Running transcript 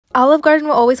Olive Garden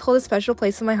will always hold a special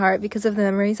place in my heart because of the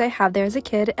memories I have there as a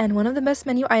kid, and one of the best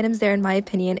menu items there in my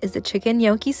opinion is the chicken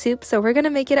gnocchi soup, so we're gonna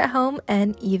make it at home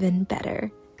and even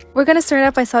better. We're gonna start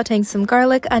out by sauteing some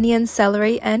garlic, onions,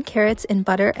 celery, and carrots in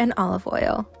butter and olive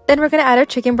oil. Then we're gonna add our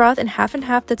chicken broth in half and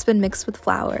half that's been mixed with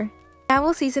flour. Now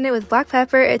we'll season it with black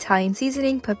pepper, Italian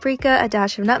seasoning, paprika, a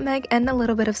dash of nutmeg, and a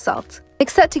little bit of salt.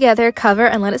 Mix that together, cover,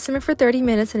 and let it simmer for 30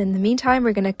 minutes, and in the meantime,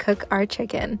 we're gonna cook our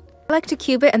chicken. I like to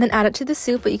cube it and then add it to the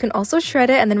soup, but you can also shred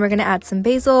it, and then we're gonna add some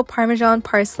basil, parmesan,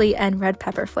 parsley, and red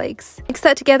pepper flakes. Mix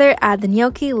that together, add the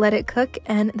gnocchi, let it cook,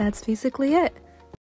 and that's basically it.